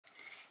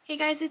Hey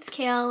guys, it's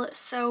Kale.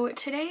 So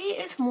today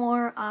is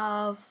more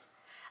of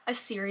a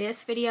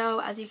serious video,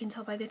 as you can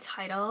tell by the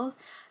title.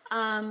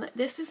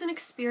 This is an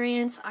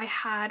experience I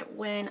had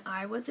when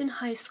I was in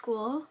high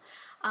school.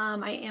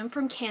 I am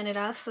from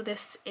Canada, so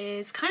this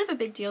is kind of a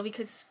big deal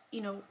because,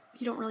 you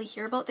don't really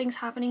hear about things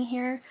happening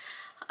here.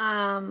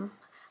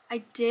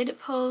 I did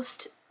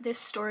post this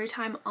story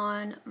time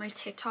on my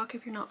TikTok.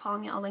 If you're not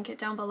following me, I'll link it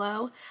down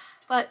below.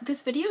 But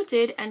this video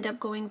did end up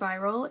going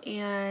viral,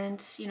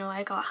 and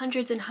I got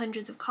hundreds and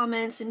hundreds of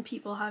comments and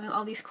people having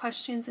all these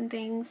questions and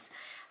things.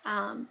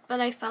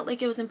 But I felt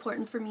like it was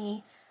important for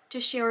me to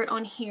share it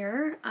on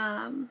here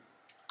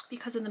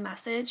because of the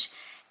message.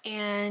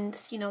 And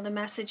the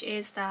message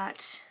is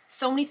that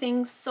so many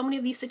things, so many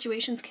of these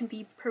situations can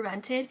be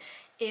prevented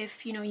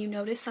if you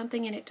notice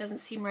something and it doesn't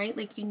seem right.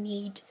 Like, you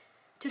need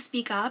to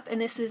speak up,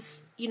 and this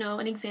is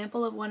an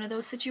example of one of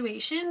those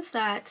situations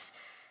that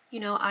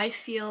I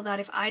feel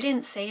that if I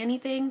didn't say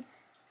anything,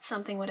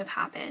 something would have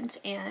happened,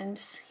 and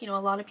a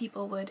lot of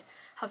people would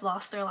have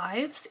lost their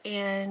lives.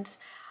 And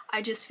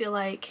I just feel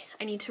like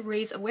I need to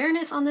raise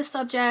awareness on this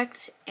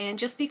subject. And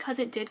just because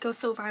it did go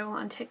so viral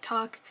on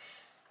TikTok,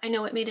 I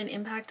know it made an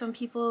impact on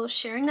people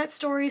sharing that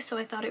story, so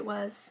I thought it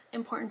was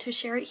important to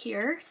share it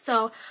here.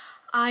 So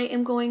I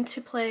am going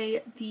to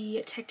play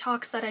the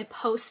TikToks that I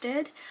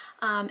posted,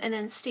 and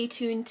then stay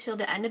tuned till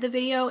the end of the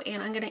video,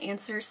 and I'm going to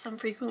answer some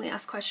frequently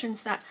asked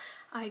questions that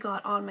I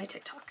got on my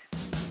TikTok.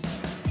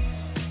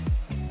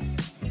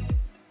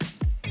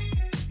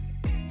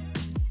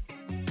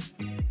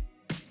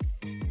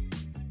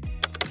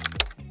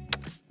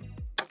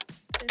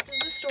 This is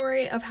the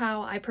story of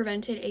how I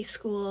prevented a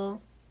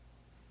school,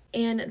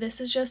 and this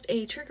is just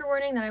a trigger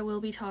warning that I will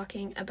be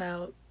talking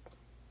about.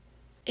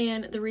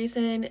 And the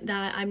reason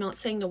that I'm not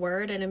saying the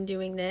word and I'm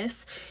doing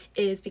this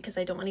is because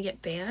I don't want to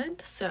get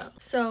banned.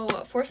 So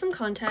for some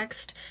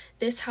context,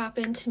 this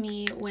happened to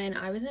me when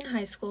I was in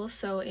high school.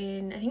 So I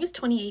think it was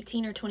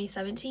 2018 or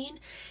 2017.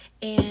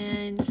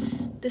 And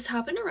this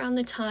happened around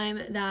the time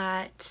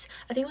that,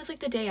 I think it was like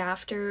the day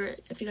after,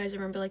 if you guys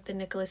remember, like the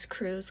Nicholas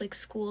Cruz, like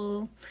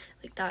school,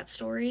 like that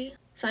story.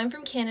 So I'm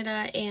from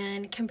Canada,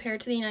 and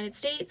compared to the United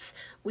States,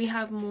 we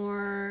have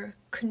more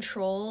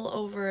control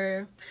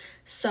over,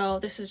 so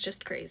this is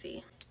just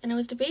crazy. And I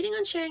was debating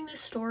on sharing this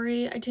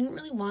story. I didn't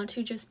really want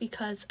to, just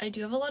because I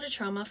do have a lot of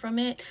trauma from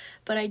it,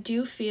 but I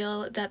do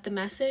feel that the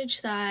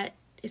message that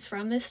is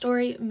from this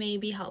story may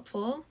be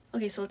helpful.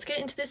 Okay, so let's get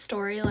into this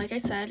story. Like I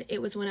said,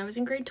 it was when I was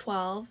in grade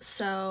 12,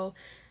 so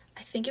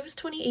I think it was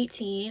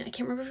 2018. I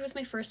can't remember if it was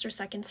my first or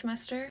second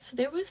semester. So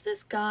there was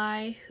this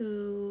guy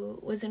who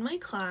was in my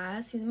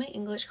class. He was in my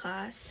English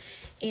class,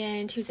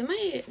 and he was in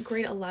my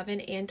grade 11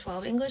 and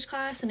 12 English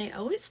class, and I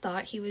always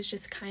thought he was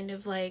just kind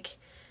of like,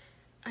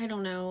 I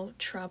don't know,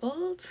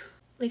 troubled.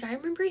 Like, I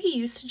remember he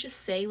used to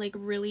just say like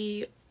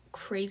really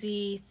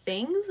crazy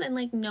things, and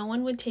like no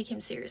one would take him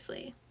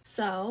seriously.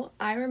 So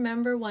I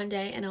remember one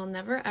day, and I'll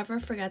never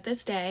ever forget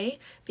this day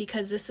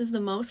because this is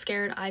the most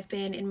scared I've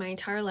been in my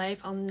entire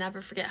life. I'll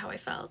never forget how I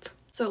felt.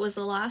 So it was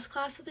the last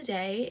class of the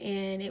day,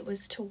 and it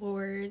was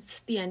towards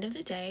the end of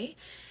the day,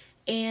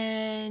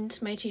 and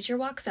my teacher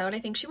walks out. I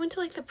think she went to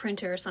like the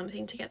printer or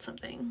something to get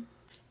something.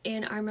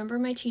 And I remember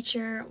my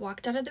teacher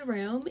walked out of the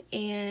room,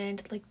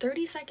 and like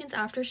 30 seconds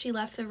after she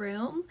left the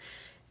room,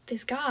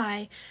 this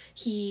guy,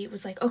 he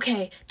was like,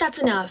 okay, that's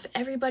enough.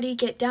 Everybody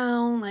get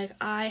down. Like,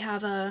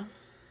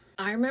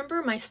 I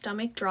remember my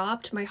stomach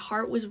dropped, my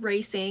heart was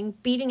racing,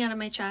 beating out of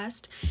my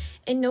chest,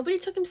 and nobody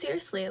took him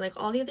seriously. Like,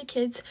 all the other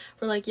kids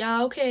were like,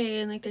 yeah, okay,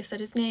 and like they said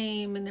his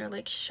name, and they're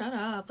like, shut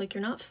up, like,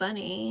 you're not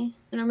funny.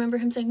 And I remember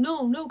him saying,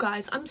 no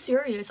guys, I'm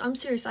serious,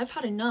 I've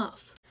had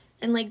enough.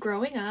 And like,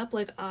 growing up,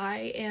 like,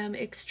 I am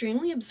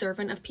extremely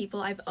observant of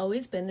people. I've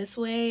always been this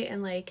way,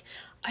 and like,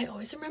 I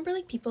always remember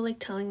like people like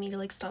telling me to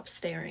like stop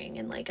staring,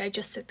 and like I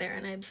just sit there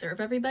and I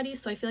observe everybody,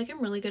 so I feel like I'm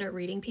really good at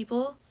reading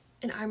people.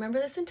 And I remember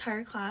this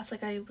entire class,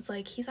 like, I was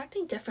like, he's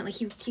acting different. Like,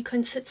 he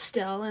couldn't sit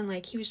still, and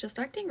like he was just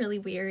acting really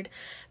weird.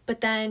 But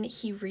then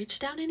he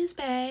reached down in his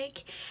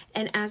bag,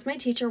 and as my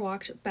teacher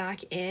walked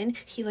back in,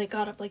 he like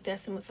got up like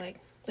this and was like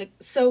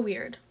so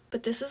weird.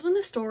 But this is when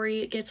the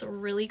story gets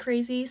really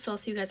crazy, so I'll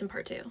see you guys in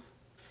part 2.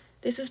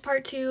 This is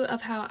part 2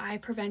 of how I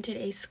prevented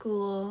a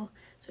school,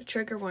 so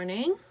trigger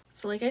warning.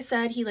 So like I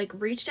said, he like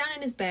reached down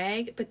in his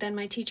bag, but then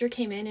my teacher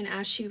came in, and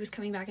as she was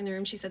coming back in the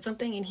room, she said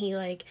something, and he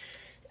like,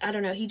 I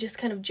don't know, he just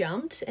kind of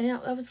jumped, and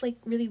that was like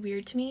really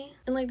weird to me.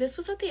 And like, this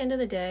was at the end of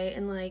the day,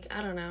 and like,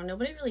 I don't know,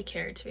 nobody really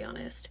cared, to be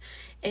honest.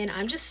 And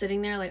I'm just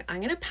sitting there like,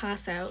 I'm gonna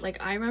pass out. Like,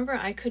 I remember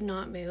I could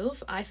not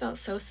move. I felt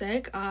so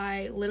sick.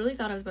 I literally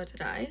thought I was about to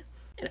die.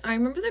 And I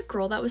remember the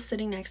girl that was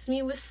sitting next to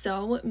me was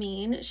so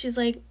mean. She's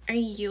like, are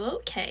you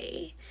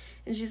okay?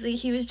 And she's like,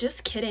 he was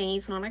just kidding,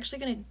 he's not actually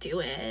gonna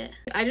do it.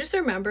 I just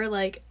remember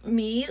like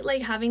me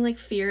like having like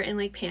fear and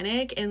like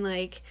panic, and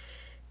like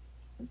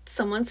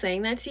someone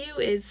saying that to you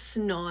is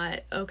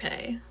not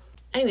okay.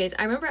 Anyways,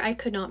 I remember I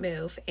could not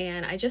move,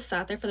 and I just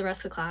sat there for the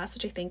rest of the class,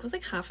 which I think was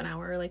like half an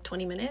hour or like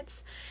 20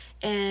 minutes.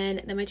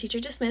 And then my teacher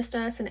dismissed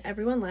us and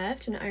everyone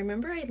left, and I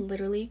remember I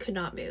literally could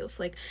not move.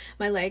 Like,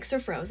 my legs are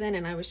frozen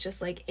and I was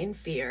just like in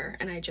fear,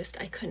 and I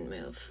couldn't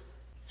move.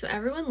 So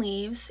everyone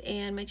leaves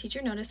and my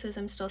teacher notices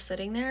I'm still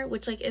sitting there,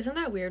 which like isn't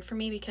that weird for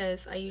me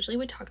because I usually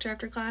would talk to her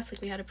after class.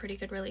 Like, we had a pretty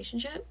good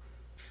relationship.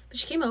 But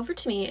she came over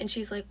to me and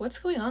she's like, "What's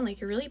going on?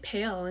 Like, you're really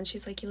pale." And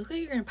she's like, "You look like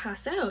you're gonna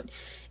pass out."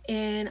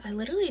 And I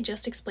literally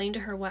just explained to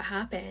her what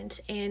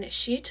happened, and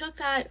she took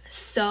that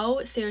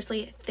so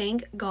seriously.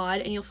 Thank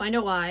God. And you'll find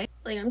out why.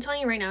 Like, I'm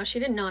telling you right now, she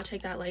did not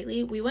take that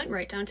lightly. We went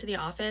right down to the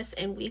office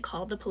and we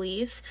called the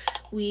police.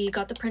 We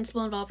got the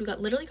principal involved. We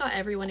literally got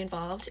everyone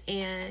involved,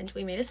 and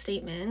we made a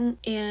statement.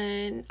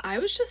 And I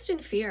was just in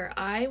fear.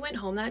 I went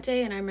home that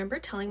day and I remember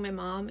telling my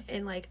mom,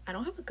 and like, I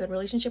don't have a good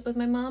relationship with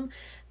my mom,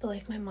 but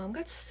like, my mom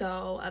got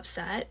so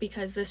upset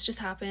because this just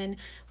happened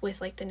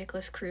with like the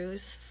Nicholas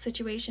Cruz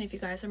situation. If you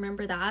guys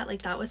remember that,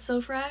 like, that was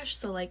so fresh.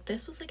 So like,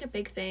 this was like a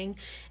big thing.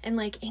 And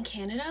like, in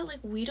Canada,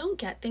 like, we don't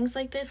get things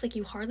like this. Like,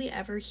 you hardly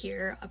ever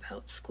hear about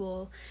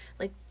school,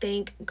 like,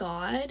 thank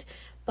God.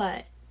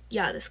 But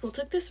yeah, the school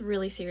took this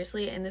really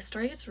seriously, and this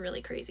story gets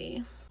really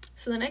crazy.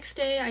 So the next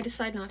day I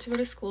decided not to go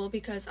to school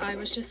because I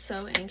was just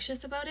so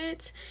anxious about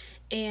it.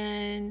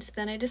 And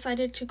then I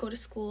decided to go to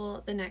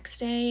school the next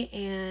day,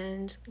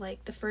 and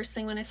like, the first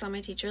thing when I saw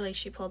my teacher, like,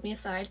 she pulled me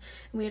aside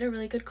and we had a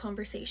really good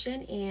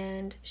conversation,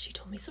 and she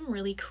told me some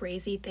really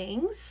crazy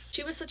things.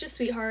 She was such a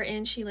sweetheart,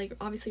 and she like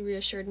obviously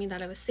reassured me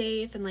that I was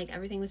safe and like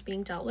everything was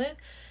being dealt with.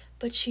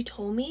 But she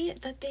told me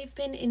that they've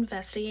been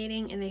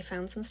investigating and they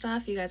found some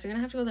stuff. You guys are gonna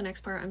have to go to the next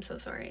part. I'm so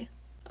sorry.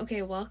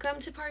 Okay, welcome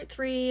to part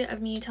 3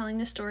 of me telling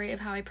the story of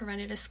how I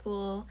prevented a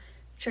school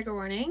trigger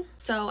warning.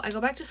 So I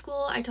go back to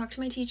school, I talk to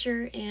my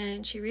teacher,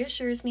 and she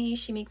reassures me.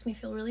 She makes me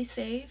feel really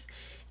safe,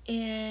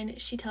 and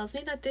she tells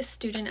me that this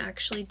student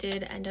actually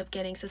did end up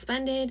getting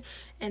suspended,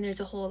 and there's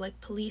a whole like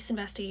police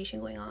investigation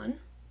going on.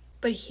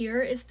 But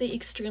here is the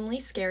extremely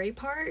scary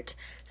part.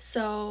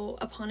 So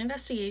upon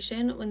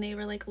investigation, when they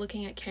were like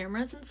looking at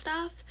cameras and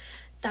stuff,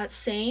 that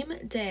same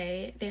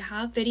day they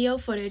have video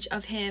footage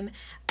of him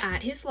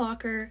at his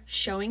locker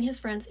showing his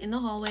friends in the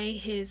hallway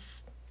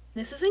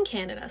this is in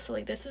Canada, so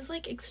like, this is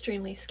like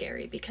extremely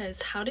scary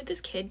because how did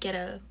this kid get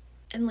a...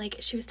 And like,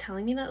 she was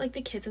telling me that like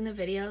the kids in the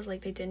videos,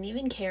 like, they didn't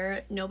even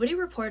care, nobody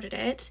reported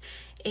it,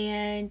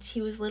 and he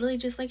was literally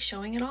just like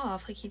showing it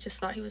off, like he just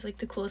thought he was like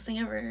the coolest thing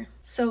ever.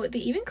 So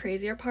the even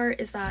crazier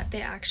part is that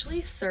they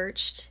actually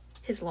searched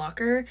his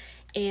locker,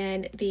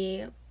 and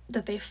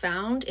that they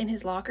found in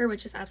his locker,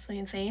 which is absolutely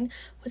insane,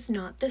 was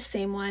not the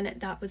same one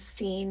that was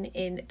seen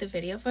in the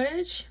video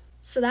footage.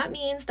 So that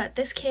means that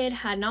this kid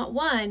had not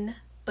one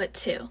but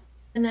 2.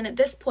 And then at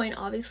this point,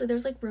 obviously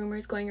there's like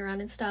rumors going around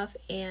and stuff,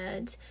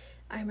 and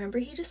I remember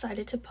he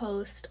decided to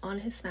post on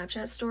his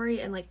Snapchat story,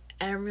 and like,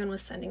 everyone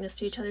was sending this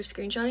to each other,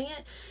 screenshotting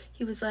it.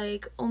 He was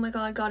like, "Oh my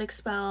God, got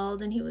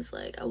expelled," and he was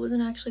like, "I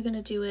wasn't actually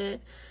gonna do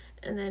it,"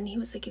 and then he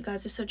was like, "You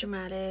guys are so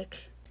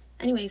dramatic."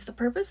 Anyways, the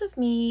purpose of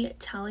me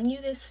telling you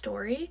this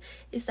story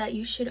is that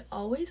you should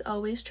always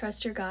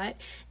trust your gut,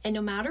 and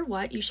no matter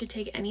what, you should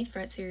take any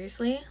threat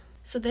seriously.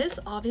 So this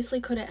obviously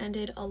could have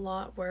ended a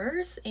lot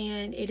worse,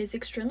 and it is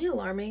extremely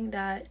alarming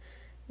that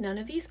none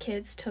of these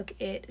kids took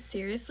it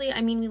seriously.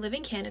 I mean, we live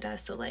in Canada,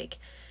 so like,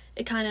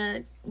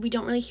 we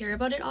don't really hear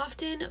about it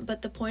often,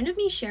 but the point of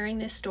me sharing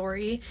this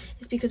story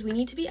is because we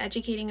need to be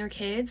educating our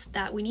kids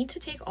that we need to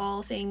take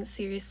all things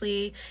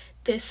seriously.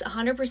 This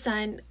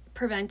 100%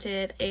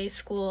 prevented a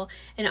school,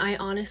 and I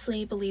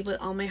honestly believe with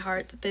all my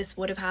heart that this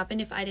would have happened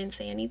if I didn't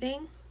say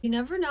anything. You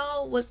never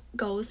know what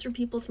goes through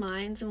people's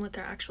minds and what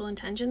their actual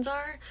intentions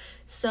are.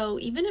 So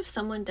even if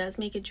someone does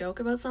make a joke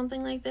about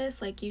something like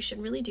this, like, you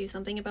should really do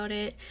something about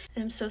it.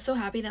 And I'm so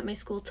happy that my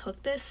school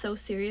took this so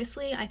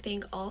seriously. I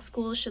think all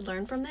schools should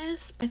learn from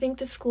this. I think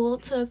the school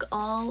took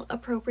all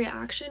appropriate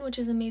action, which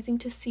is amazing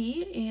to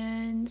see.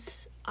 And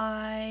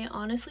I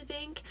honestly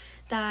think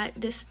that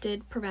this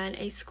did prevent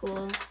a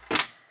school.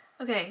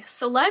 Okay,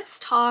 so let's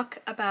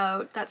talk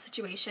about that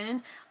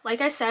situation.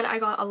 Like I said, I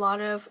got a lot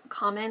of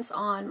comments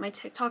on my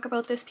TikTok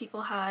about this.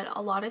 People had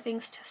a lot of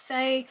things to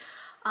say.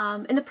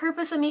 And the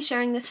purpose of me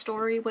sharing this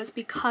story was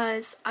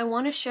because I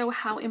want to show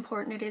how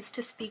important it is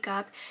to speak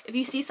up. If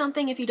you see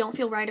something, if you don't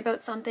feel right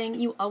about something,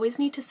 you always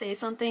need to say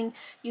something.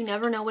 You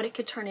never know what it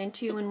could turn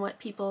into and what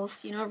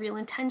people's, real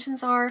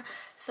intentions are.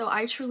 So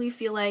I truly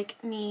feel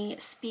like me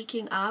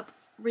speaking up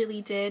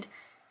really did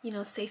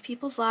save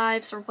people's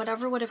lives, or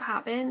whatever would have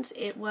happened.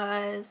 It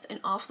was an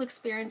awful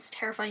experience,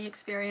 terrifying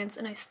experience,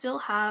 and I still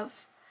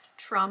have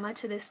trauma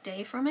to this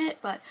day from it,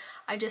 but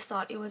I just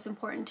thought it was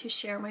important to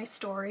share my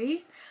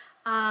story.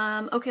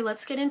 Okay,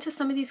 let's get into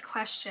some of these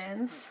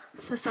questions.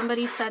 So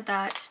somebody said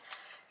that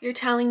you're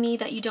telling me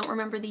that you don't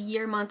remember the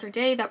year, month, or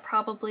day. That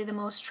probably the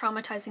most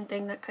traumatizing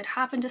thing that could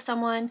happen to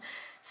someone.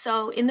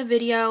 So in the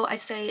video, I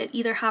say it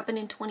either happened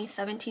in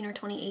 2017 or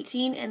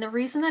 2018, and the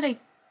reason that I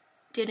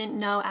didn't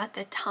know at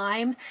the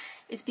time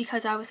is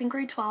because I was in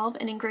grade 12,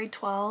 and in grade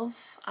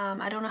 12,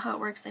 I don't know how it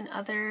works in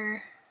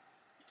other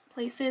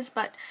places,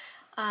 but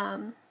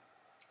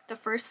the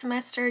first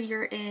semester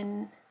you're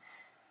in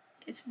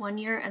is 1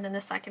 year and then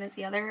the second is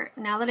the other.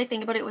 Now that I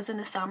think about it, it was in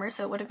the summer,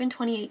 so it would have been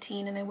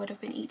 2018 and I would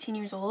have been 18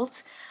 years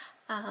old.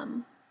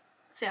 So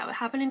yeah, it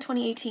happened in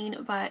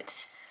 2018,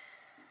 but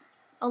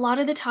a lot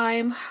of the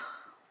time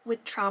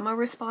with trauma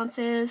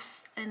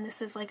responses, and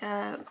this is like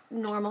a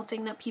normal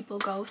thing that people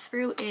go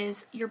through,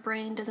 is your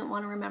brain doesn't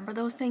want to remember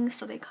those things,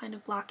 so they kind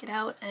of block it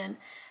out. And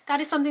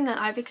that is something that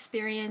I've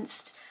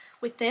experienced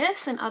with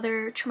this and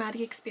other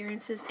traumatic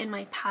experiences in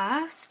my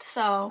past.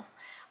 So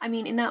I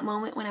mean, in that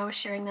moment when I was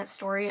sharing that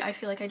story, I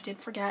feel like I did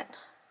forget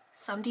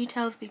some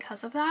details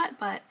because of that,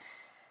 but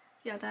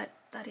yeah,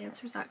 that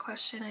answers that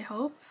question, I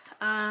hope.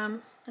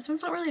 This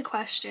one's not really a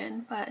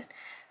question, but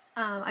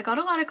I got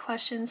a lot of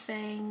questions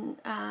saying,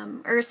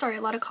 a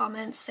lot of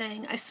comments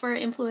saying, I swear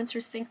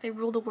influencers think they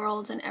rule the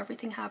world and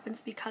everything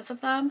happens because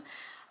of them.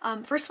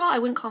 First of all, I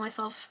wouldn't call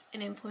myself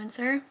an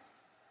influencer.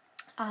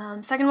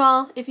 Second of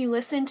all, if you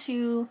listen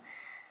to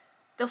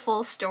the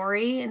full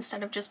story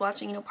instead of just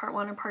watching, you know, part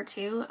 1 or part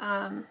 2,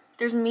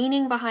 there's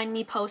meaning behind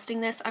me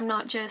posting this. I'm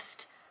not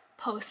just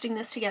posting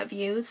this to get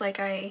views. Like,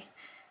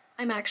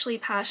 I'm actually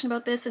passionate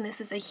about this, and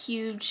this is a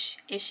huge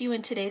issue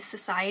in today's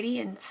society,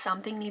 and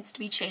something needs to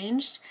be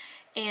changed.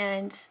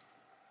 And,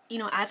 you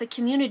know, as a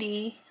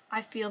community,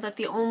 I feel that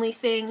the only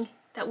thing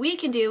that we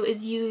can do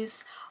is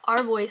use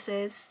our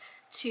voices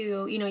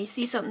to, you know, you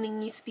see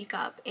something, you speak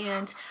up.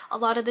 And a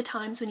lot of the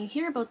times when you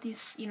hear about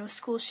these, you know,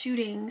 school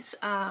shootings,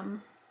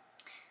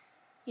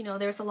 you know,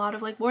 there's a lot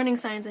of like warning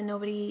signs and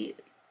nobody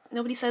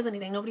says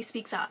anything, nobody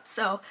speaks up.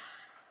 So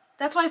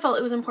that's why I felt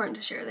it was important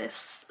to share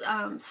this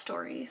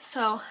story.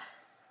 So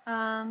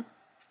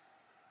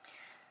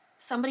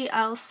somebody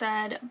else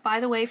said, by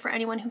the way, for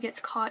anyone who gets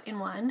caught in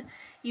one,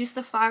 use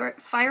the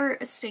fire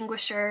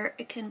extinguisher.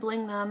 It can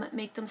bling them,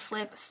 make them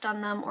slip, stun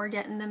them, or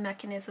get in the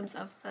mechanisms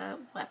of the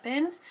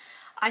weapon.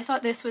 I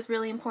thought this was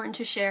really important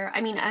to share.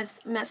 I mean,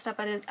 as messed up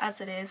as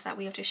it is that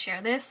we have to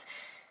share this,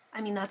 I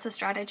mean, that's a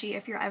strategy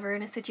if you're ever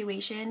in a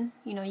situation.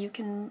 You know, you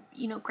can,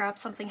 you know, grab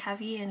something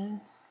heavy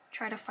and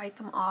try to fight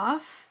them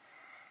off.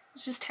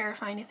 It's just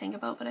terrifying to think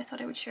about, but I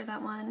thought I would share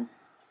that one.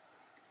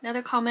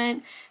 Another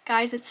comment,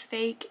 guys, it's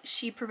fake.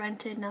 She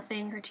prevented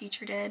nothing, her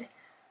teacher did.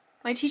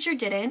 My teacher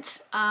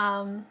didn't.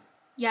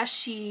 Yes,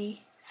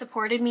 she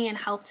supported me and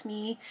helped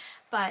me,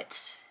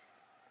 but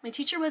my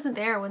teacher wasn't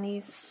there when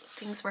these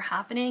things were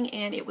happening,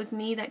 and it was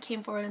me that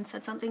came forward and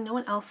said something. No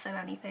one else said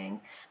anything.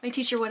 My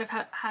teacher would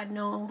have had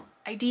no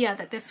idea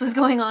that this was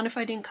going on if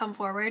I didn't come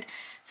forward.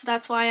 So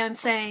that's why I'm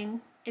saying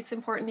it's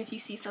important if you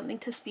see something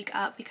to speak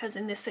up, because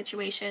in this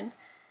situation,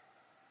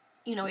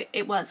 you know,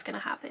 it was gonna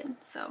happen.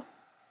 So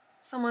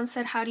someone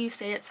said, how do you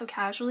say it so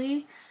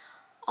casually?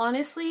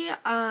 Honestly,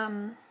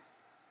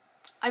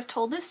 I've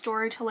told this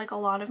story to like a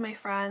lot of my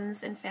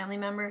friends and family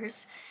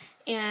members,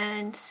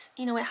 and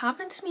you know, it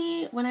happened to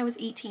me when I was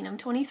 18. I'm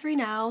 23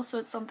 now, so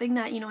it's something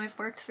that, you know, I've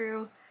worked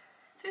through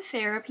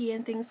therapy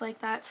and things like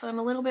that, so I'm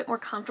a little bit more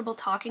comfortable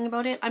talking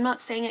about it. I'm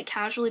not saying it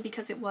casually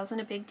because it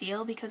wasn't a big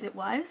deal, because it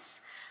was.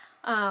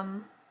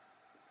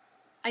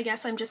 I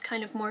guess I'm just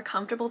kind of more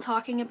comfortable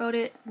talking about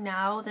it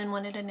now than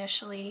when it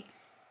initially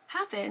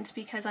happened,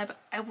 because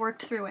I've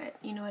worked through it,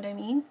 you know what I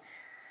mean?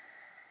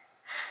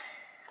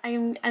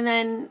 And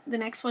then the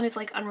next one is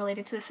like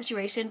unrelated to the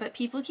situation, but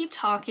people keep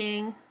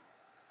talking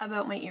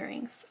about my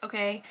earrings,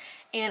 okay?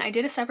 And I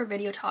did a separate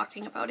video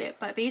talking about it,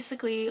 but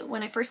basically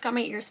when I first got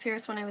my ears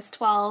pierced when I was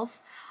 12,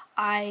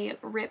 I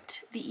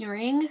ripped the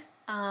earring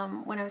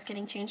when I was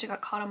getting changed. It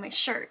got caught on my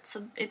shirt,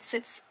 so it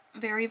sits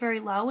very, very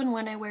low, and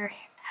when I wear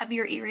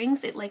heavier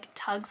earrings, it like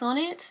tugs on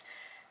it.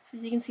 So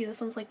as you can see,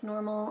 this one's like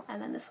normal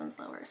and then this one's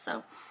lower.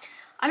 So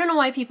I don't know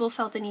why people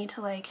felt the need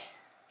to like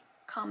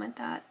comment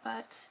that,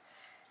 but,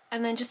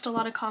 and then just a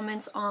lot of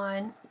comments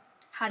on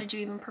how did you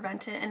even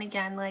prevent it. And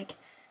again, like,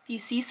 if you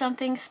see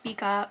something,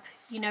 speak up.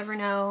 You never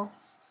know,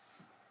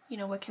 you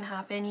know, what can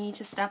happen. You need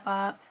to step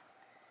up.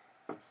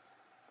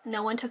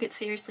 No one took it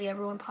seriously.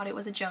 Everyone thought it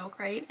was a joke,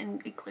 right?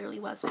 And it clearly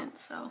wasn't.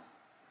 So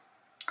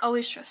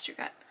always trust your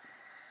gut.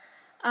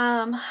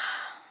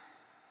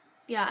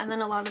 Yeah, and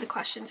then a lot of the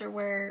questions are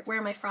where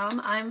am I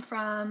from? I'm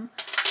from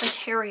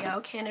Ontario,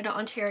 Canada,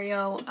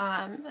 Ontario,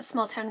 a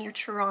small town near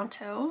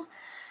Toronto.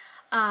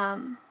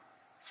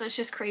 So it's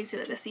just crazy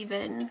that this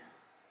even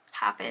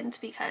happened,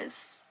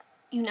 because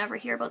you never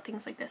hear about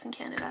things like this in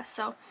Canada.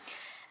 So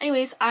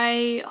anyways,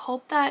 I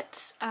hope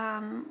that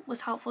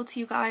was helpful to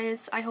you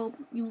guys. I hope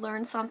you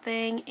learned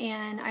something,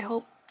 and I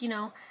hope, you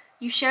know,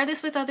 you share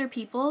this with other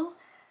people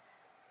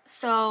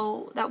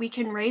so that we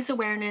can raise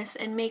awareness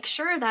and make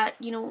sure that,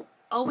 you know,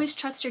 always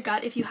trust your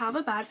gut. If you have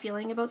a bad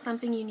feeling about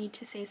something, you need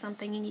to say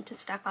something, you need to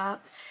step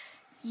up.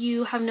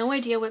 You have no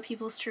idea what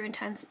people's true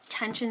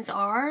intentions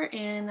are,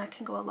 and that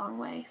can go a long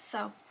way.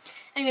 So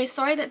anyway,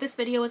 sorry that this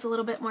video was a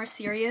little bit more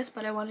serious,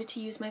 but I wanted to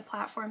use my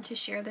platform to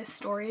share this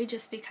story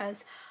just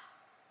because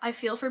I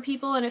feel for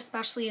people, and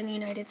especially in the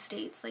United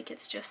States. Like,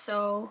 it's just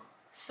so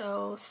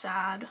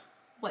sad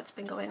what's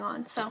been going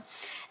on. So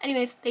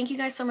anyways, thank you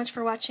guys so much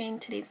for watching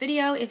today's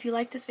video. If you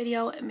like this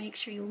video, make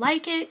sure you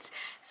like it,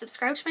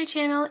 subscribe to my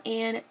channel,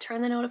 and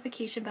turn the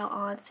notification bell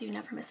on so you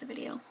never miss a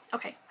video.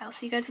 Okay, I'll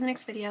see you guys in the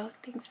next video.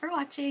 Thanks for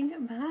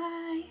watching.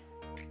 Bye.